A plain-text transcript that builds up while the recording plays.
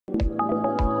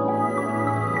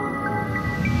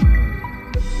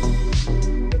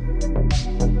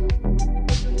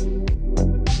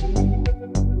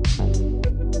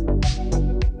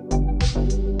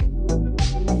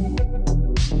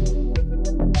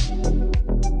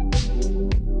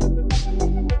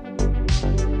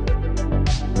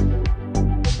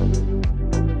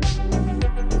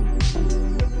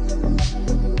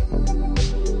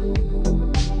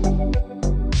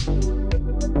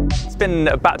been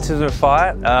a baptism of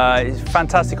fire. It's a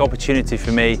fantastic opportunity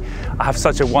for me. I have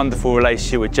such a wonderful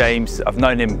relationship with James. I've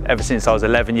known him ever since I was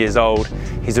 11 years old.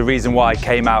 He's the reason why I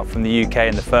came out from the UK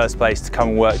in the first place to come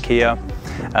and work here.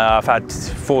 I've had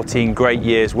 14 great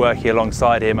years working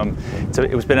alongside him. So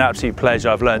it's been an absolute pleasure.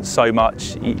 I've learned so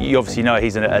much. You obviously know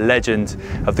he's a legend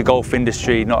of the golf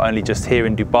industry, not only just here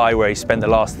in Dubai, where he spent the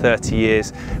last 30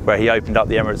 years, where he opened up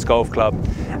the Emirates Golf Club.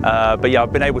 But yeah,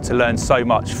 I've been able to learn so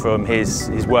much from his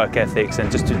work ethics,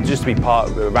 and just to be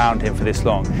around him for this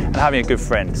long, and having a good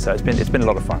friend. So it's been a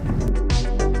lot of fun.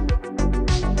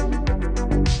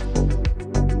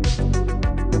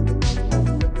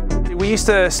 We used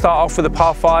to start off with a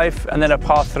par 5 and then a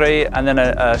par 3 and then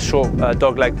a short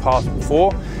dogleg par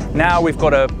 4. Now we've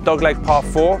got a dogleg par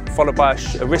 4 followed by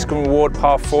a risk and reward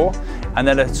par 4 and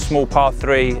then a small par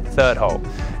 3 third hole.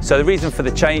 So the reason for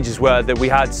the changes were that we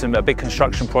had a big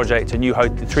construction project, a new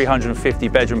 350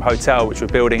 bedroom hotel which we're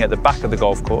building at the back of the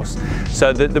golf course.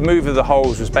 So the move of the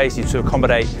holes was basically to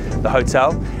accommodate the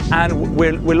hotel, and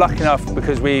we're lucky enough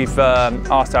because we've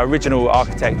asked our original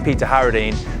architect Peter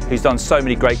Harradine, who's done so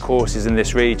many great courses in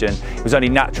this region. It was only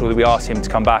natural that we asked him to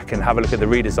come back and have a look at the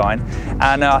redesign.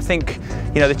 And I think,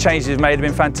 the changes we've made have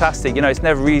been fantastic. It's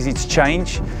never easy to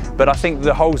change, but I think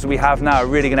the holes that we have now are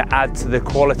really going to add to the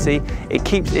quality.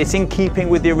 It's in keeping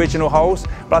with the original holes,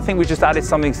 but I think we just added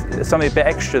something a bit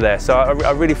extra there. So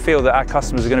I really feel that our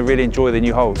customers are going to really enjoy the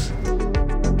new holes.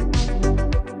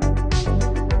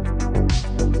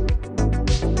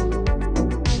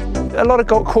 A lot of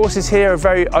golf courses here are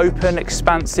very open,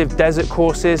 expansive desert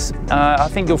courses. I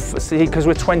think you'll see, because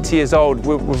we're 20 years old,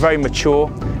 we're very mature,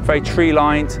 very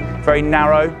tree-lined, very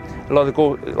narrow.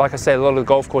 Like I said, a lot of the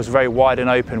golf courses are very wide and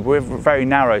open. We're very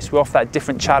narrow, so we offer that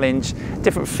different challenge,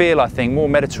 different feel, I think, more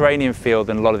Mediterranean feel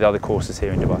than a lot of the other courses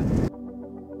here in Dubai.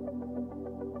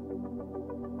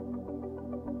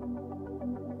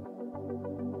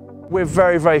 We're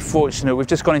very, very fortunate. We've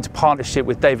just gone into partnership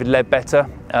with David Leadbetter.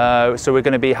 So we're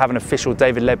going to be having an official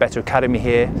David Leadbetter Academy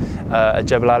here at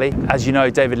Jebel. As you know,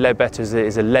 David Leadbetter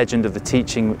is a legend of the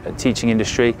teaching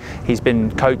industry. He's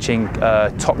been coaching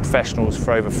top professionals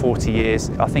for over 40 years.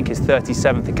 I think his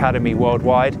 37th academy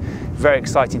worldwide. Very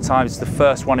exciting times. It's the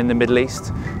first one in the Middle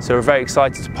East. So we're very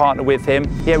excited to partner with him.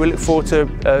 Yeah, we look forward to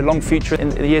a long future in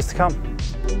the years to come.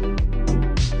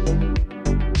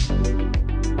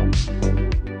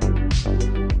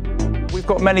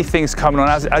 We've got many things coming on.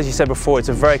 As you said before, it's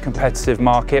a very competitive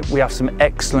market. We have some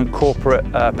excellent corporate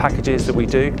packages that we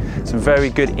do, some very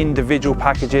good individual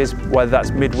packages, whether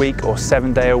that's midweek or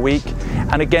 7-day a week.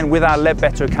 And again, with our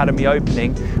Leadbetter Academy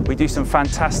opening, we do some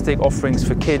fantastic offerings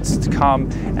for kids to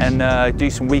come and do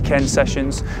some weekend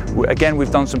sessions. Again,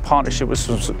 we've done some partnership with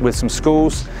some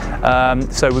schools.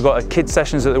 So we've got kids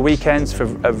sessions at the weekends for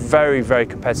very, very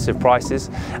competitive prices.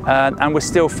 And we're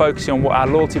still focusing on our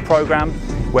loyalty program,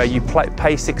 where you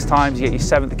pay 6 times, you get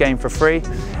your 7th game for free.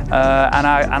 And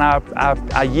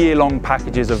our year-long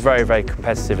packages are very, very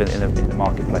competitive in the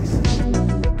marketplace.